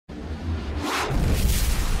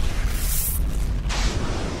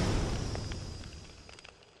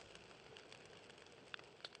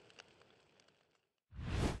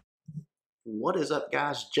What is up,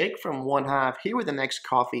 guys? Jake from One Hive here with the next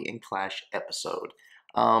Coffee and Clash episode.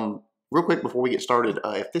 Real quick before we get started,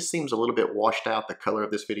 if this seems a little bit washed out, the color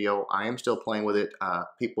of this video, I am still playing with it.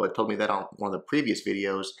 People had told me that on one of the previous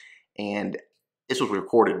videos, and this was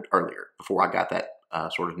recorded earlier before I got that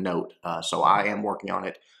sort of note. So I am working on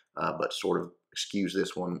it, but sort of excuse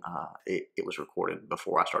this one. It was recorded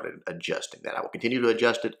before I started adjusting that. I will continue to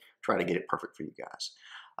adjust it, try to get it perfect for you guys.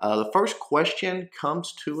 The first question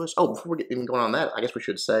comes to us. Oh, before we get even going on that, I guess we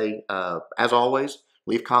should say, as always,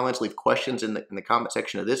 leave comments, leave questions in the comment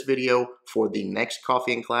section of this video for the next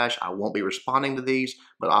Coffee and Clash. I won't be responding to these,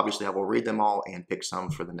 but obviously I will read them all and pick some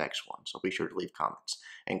for the next one. So be sure to leave comments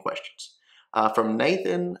and questions. From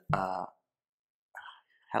Nathan, how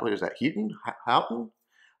is that? Houghton?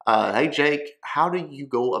 Hey Jake, how do you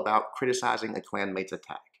go about criticizing a clanmate's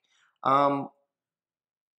attack?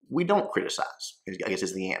 We don't criticize, I guess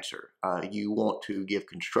is the answer. You want to give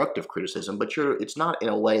constructive criticism, but it's not in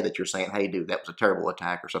a way that you're saying, hey, dude, that was a terrible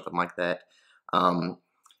attack or something like that.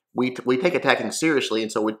 We take attacking seriously,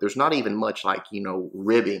 and so there's not even much like,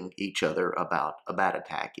 ribbing each other about a bad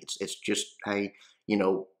attack. It's just, hey,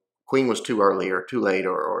 queen was too early or too late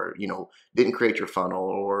or didn't create your funnel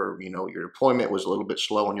or, your deployment was a little bit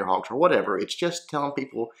slow on your hogs or whatever. It's just telling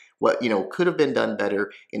people what, could have been done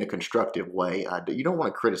better in a constructive way. You don't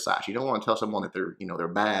want to criticize. You don't want to tell someone that they're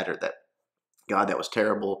bad or that, God, that was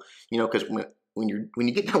terrible, because when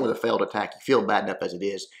you get done with a failed attack, you feel bad enough as it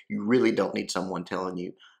is. You really don't need someone telling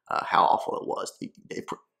you how awful it was.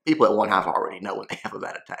 People at One Hive already know when they have a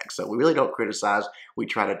bad attack. So we really don't criticize. We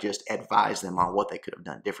try to just advise them on what they could have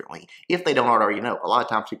done differently if they don't already know. A lot of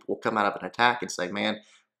times people will come out of an attack and say, man,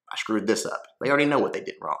 I screwed this up. They already know what they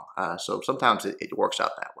did wrong. So sometimes it works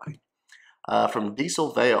out that way. From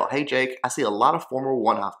Diesel Vale, hey Jake, I see a lot of former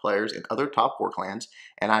One Hive players in other top 4 clans,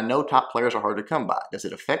 and I know top players are hard to come by. Does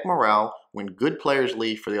it affect morale when good players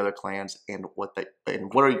leave for the other clans, and what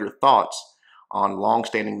are your thoughts on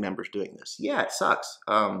long-standing members doing this? Yeah, it sucks.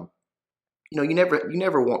 You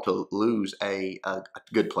never want to lose a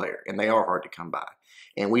good player, and they are hard to come by.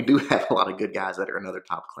 And we do have a lot of good guys that are in other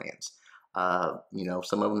top clans.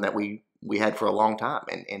 Some of them that we had for a long time,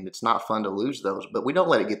 and it's not fun to lose those, but we don't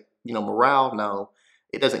let it get, morale. No,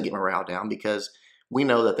 it doesn't get morale down because we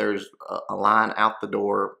know that there's a line out the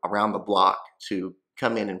door around the block to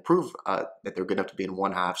come in and prove that they're good enough to be in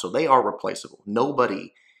One Hive. So they are replaceable.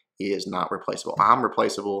 Nobody is not replaceable. I'm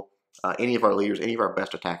replaceable. Any of our leaders, any of our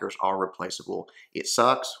best attackers are replaceable. It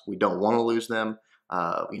sucks. We don't want to lose them.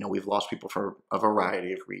 We've lost people for a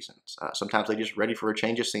variety of reasons. Sometimes they're just ready for a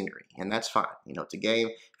change of scenery, and that's fine. It's a game.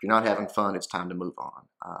 If you're not having fun, it's time to move on.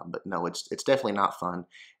 But no, it's definitely not fun.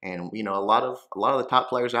 And a lot of the top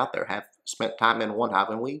players out there have spent time in One Hive,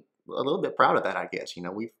 and we a little bit proud of that, I guess.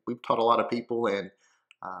 We've taught a lot of people, and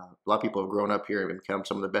a lot of people have grown up here and become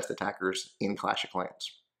some of the best attackers in Clash of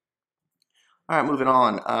Clans. All right, moving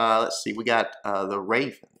on. Let's see. We got the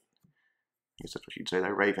Raven. I guess that's what you'd say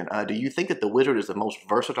there, Raven. Do you think that the Wizard is the most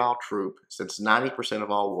versatile troop since 90% of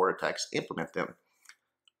all war attacks implement them?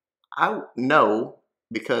 I know,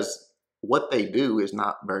 because what they do is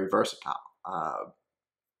not very versatile.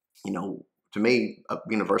 To me,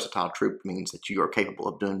 being a versatile troop means that you are capable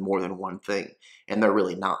of doing more than one thing, and they're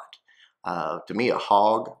really not. To me, a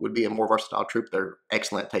Hog would be a more versatile troop. They're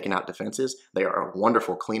excellent at taking out defenses. They are a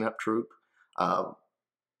wonderful cleanup troop.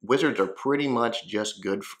 Wizards are pretty much just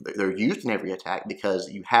good. They're used in every attack because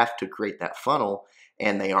you have to create that funnel,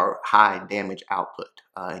 and they are high damage output.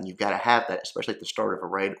 And you've got to have that, especially at the start of a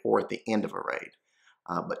raid or at the end of a raid.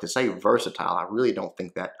 But to say versatile, I really don't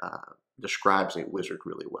think that describes a wizard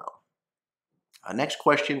really well. Next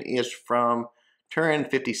question is from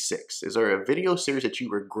Turin56. Is there a video series that you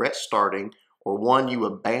regret starting or one you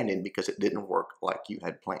abandoned because it didn't work like you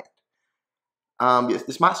had planned?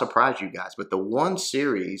 This might surprise you guys, but the one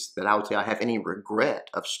series that I would say I have any regret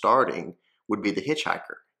of starting would be The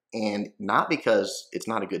Hitchhiker. And not because it's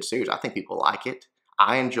not a good series. I think people like it.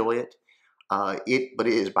 I enjoy it. But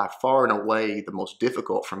it is by far and away the most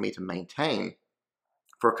difficult for me to maintain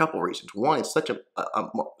for a couple of reasons. One, it's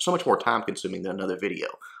so much more time consuming than another video.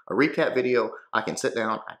 A recap video, I can sit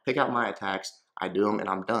down, I pick out my attacks, I do them, and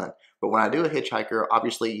I'm done. But when I do a Hitchhiker,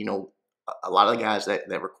 obviously, a lot of the guys that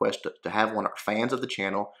request to have one are fans of the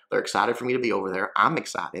channel. They're excited for me to be over there. I'm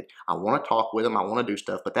excited. I want to talk with them. I want to do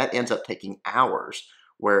stuff, but that ends up taking hours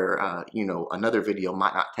where, another video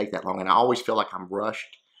might not take that long. And I always feel like I'm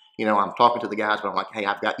rushed. I'm talking to the guys, but I'm like, hey,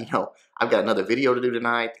 I've got another video to do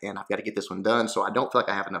tonight, and I've got to get this one done. So I don't feel like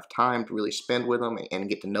I have enough time to really spend with them and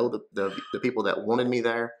get to know the people that wanted me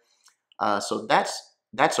there. So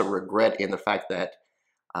that's a regret in the fact that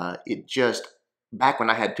it just back when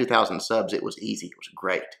I had 2,000 subs, it was easy. It was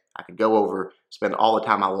great. I could go over, spend all the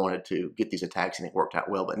time I wanted to get these attacks, and it worked out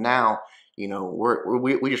well. But now, you know,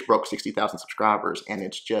 we just broke 60,000 subscribers, and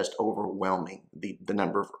it's just overwhelming, the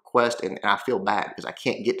number of requests, and I feel bad because I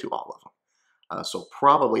can't get to all of them. So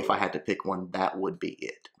probably if I had to pick one, that would be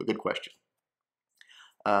it. But good question.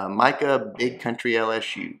 Micah, Big Country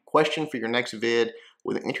LSU. Question for your next vid.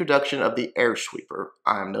 With the introduction of the air sweeper,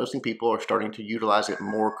 I am noticing people are starting to utilize it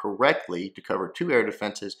more correctly to cover 2 air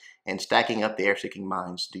defenses and stacking up the air-seeking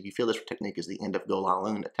mines. Do you feel this technique is the end of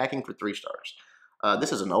Golalun, attacking for 3 stars?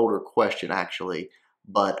 This is an older question, actually,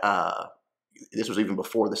 but this was even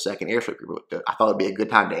before the second air sweeper. I thought it would be a good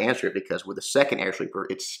time to answer it because with the second air sweeper,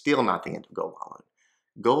 it's still not the end of Golalun.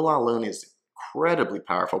 Golalun is incredibly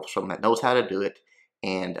powerful for someone that knows how to do it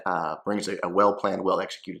and brings a well-planned,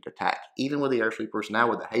 well-executed attack. Even with the air sweepers, now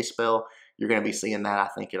with the haste spell, you're going to be seeing that, I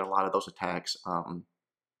think, in a lot of those attacks.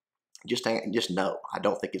 Just know, I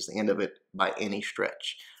don't think it's the end of it by any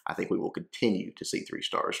stretch. I think we will continue to see 3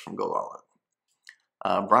 stars from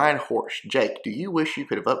Golalun. Brian Horsch, Jake, do you wish you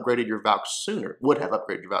could have upgraded your Valk sooner, would have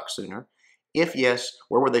upgraded your Valk sooner? If yes,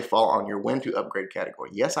 where would they fall on your when to upgrade category?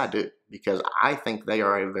 Yes, I do, because I think they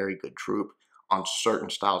are a very good troop on certain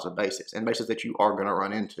styles of bases and bases that you are going to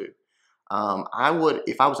run into. I would,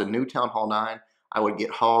 if I was a new Town Hall 9, I would get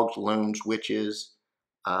Hogs, Loons, Witches,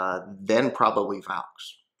 then probably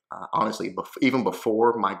Valks. Honestly, even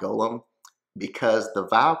before my Golem, because the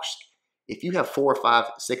Valks, if you have 4, 5,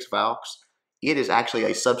 6 Valks, it is actually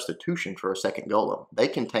a substitution for a second Golem. They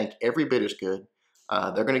can tank every bit as good.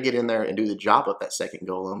 They're going to get in there and do the job of that second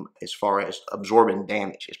Golem as far as absorbing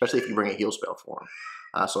damage, especially if you bring a heal spell for them.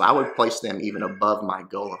 So I would place them even above my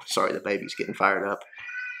Golem. Sorry, the baby's getting fired up.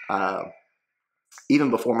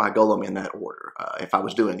 Even before my Golem in that order, if I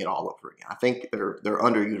was doing it all over again. I think they're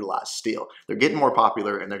underutilized still. They're getting more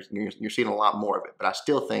popular, and you're seeing a lot more of it. But I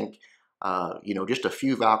still think, you know, just a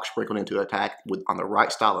few Valks sprinkled into attack on the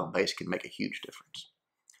right style of base can make a huge difference.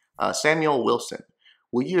 Samuel Wilson.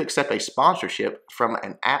 Will you accept a sponsorship from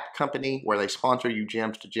an app company where they sponsor you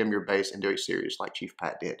gems to gem your base and do a series like Chief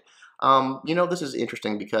Pat did? You know, this is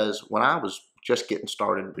interesting because when I was just getting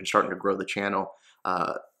started and starting to grow the channel,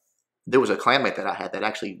 there was a clanmate that I had that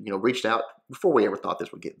actually, you know, reached out before we ever thought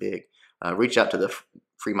this would get big. Reached out to the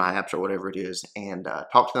Free My Apps or whatever it is and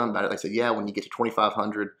talked to them about it. They said, yeah, when you get to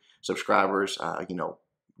 2,500 subscribers, you know,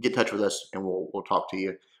 get in touch with us and we'll talk to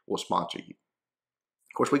you. We'll sponsor you.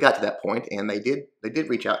 Of course, we got to that point, and they did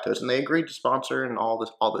reach out to us, and they agreed to sponsor and all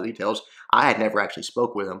the details. I had never actually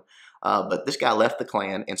spoke with them, but this guy left the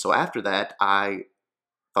clan, and so after that, I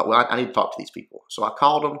thought, well, I need to talk to these people. So I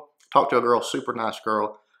called them, talked to a girl, super nice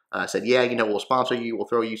girl. Said, yeah, you know, we'll sponsor you. We'll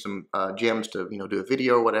throw you some gems to, you know, do a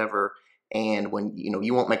video or whatever. And when, you know,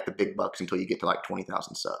 you won't make the big bucks until you get to like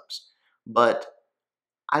 20,000 subs. But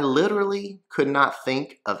I literally could not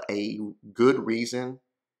think of a good reason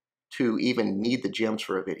to even need the gems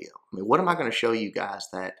for a video. I mean, what am I going to show you guys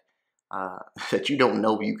that that you don't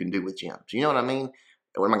know you can do with gems? You know what I mean?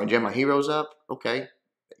 What am I going to gem my heroes up? Okay,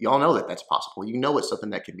 y'all know that that's possible. You know it's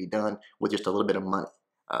something that can be done with just a little bit of money.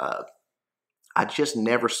 I just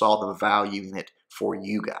never saw the value in it for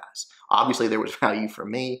you guys. Obviously, there was value for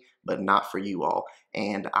me, but not for you all.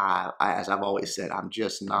 And I as I've always said, I'm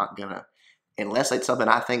just not gonna, unless it's something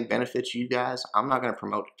I think benefits you guys, I'm not gonna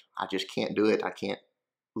promote it. I just can't do it. I can't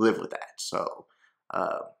live with that. So,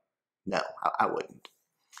 no, I wouldn't.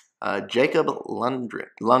 Jacob Lundgren.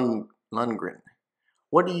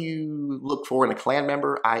 What do you look for in a clan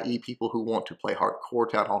member, i.e. people who want to play hardcore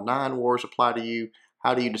Town Hall 9 wars apply to you?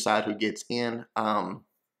 How do you decide who gets in?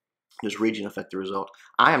 Does region affect the result?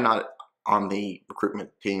 I am not on the recruitment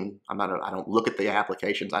team. I don't look at the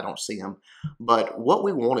applications. I don't see them. But what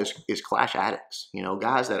we want is Clash addicts. You know,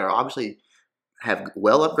 guys that are obviously have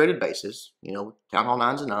well upgraded bases, you know, Town Hall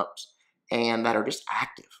 9s and ups, and that are just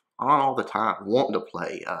active on all the time, wanting to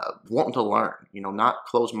play, wanting to learn, you know, not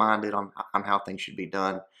closed-minded on how things should be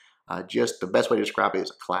done. Just the best way to describe it is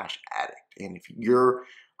a Clash addict. And if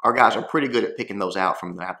our guys are pretty good at picking those out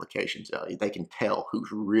from the applications. They can tell who's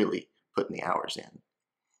really putting the hours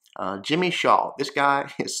in. Jimmy Shaw, this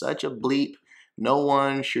guy is such a bleep. No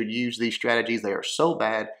one should use these strategies. They are so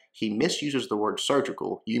bad. He misuses the word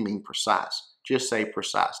surgical. You mean precise. Just say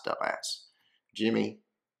precise, dumbass. Jimmy,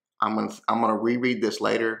 I'm gonna reread this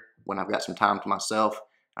later when I've got some time to myself.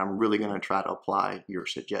 I'm really gonna try to apply your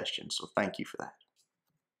suggestions. So thank you for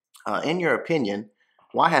that. In your opinion,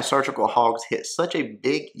 why has Surgical Hogs hit such a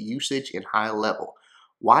big usage and high level?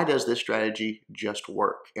 Why does this strategy just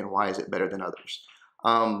work, and why is it better than others?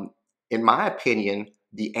 In my opinion,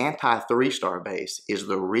 the anti 3-star base is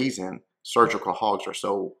the reason Surgical Hogs are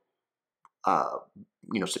so uh,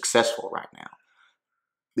 successful right now.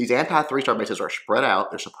 These anti-3-star bases are spread out.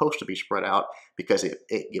 They're supposed to be spread out because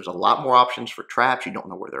it gives a lot more options for traps. You don't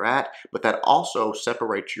know where they're at, but that also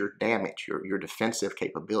separates your damage, your defensive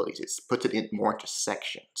capabilities. It puts it in more into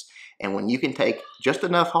sections. And when you can take just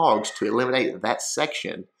enough hogs to eliminate that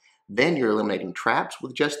section, then you're eliminating traps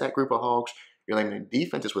with just that group of hogs. You're eliminating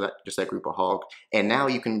defenses with just that group of hogs. And now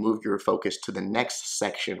you can move your focus to the next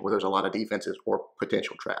section where there's a lot of defenses or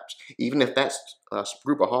potential traps. Even if that's a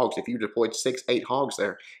group of hogs, if you deployed 6, 8 hogs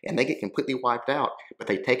there and they get completely wiped out, but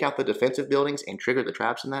they take out the defensive buildings and trigger the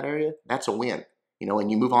traps in that area, that's a win.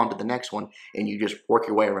 And you move on to the next one and you just work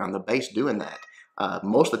your way around the base doing that.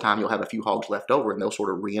 Most of the time you'll have a few hogs left over and they'll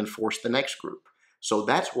sort of reinforce the next group. So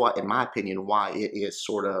that's what, in my opinion, why it is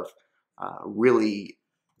sort of really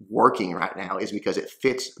working right now, is because it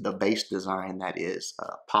fits the base design that is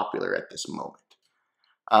popular at this moment.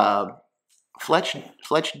 Fletch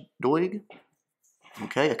Doig.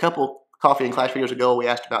 Okay, a couple Coffee and Clash videos ago, we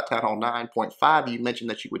asked about Town Hall 9.5. You mentioned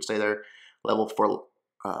that you would stay there level for,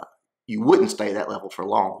 you wouldn't stay that level for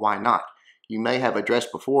long. Why not? You may have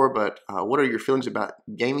addressed before, but what are your feelings about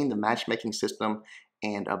gaming, the matchmaking system,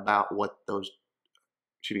 and about what those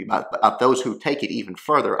should be about those who take it even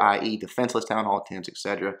further, i.e. defenseless Town Hall 10s,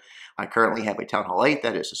 etc. I currently have a Town Hall 8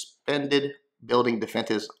 that is suspended, building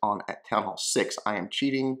defenses on at Town Hall 6. I am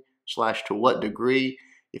cheating / to what degree?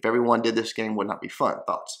 If everyone did this game, would not be fun.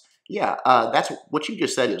 Thoughts? Yeah, that's what you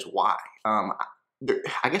just said is why.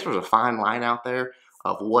 I guess there's a fine line out there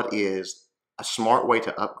of what is a smart way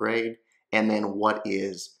to upgrade and then what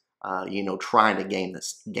is, trying to game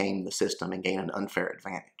the system and gain an unfair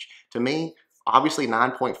advantage. To me, obviously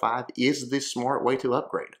 9.5 is the smart way to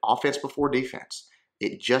upgrade. Offense before defense.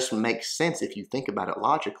 It just makes sense if you think about it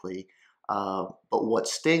logically. But what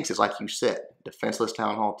stinks is, like you said, defenseless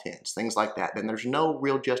Town Hall 10s, things like that. Then there's no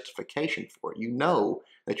real justification for it. You know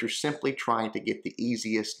that you're simply trying to get the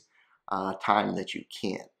easiest time that you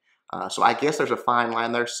can. So I guess there's a fine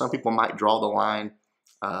line there. Some people might draw the line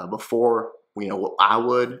before, what I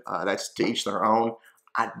would. That's to each their own.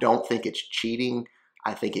 I don't think it's cheating.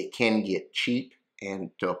 I think it can get cheap and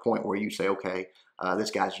to a point where you say, okay, this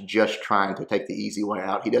guy's just trying to take the easy way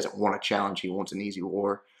out. He doesn't want a challenge. He wants an easy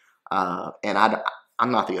war. And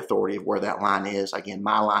I'm not the authority of where that line is. Again,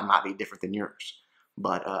 my line might be different than yours.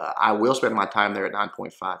 But I will spend my time there at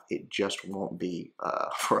 9.5. It just won't be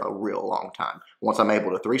for a real long time. Once I'm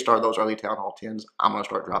able to 3-star those early Town Hall 10s, I'm going to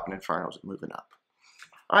start dropping Infernos and moving up.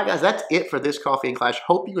 All right, guys, that's it for this Coffee and Clash.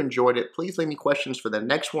 Hope you enjoyed it. Please leave me questions for the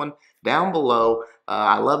next one down below.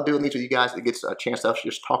 I love doing these with you guys. It gets a chance to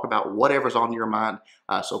just talk about whatever's on your mind.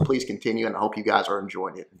 So please continue, and I hope you guys are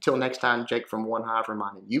enjoying it. Until next time, Jake from One Hive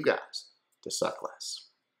reminding you guys to suck less.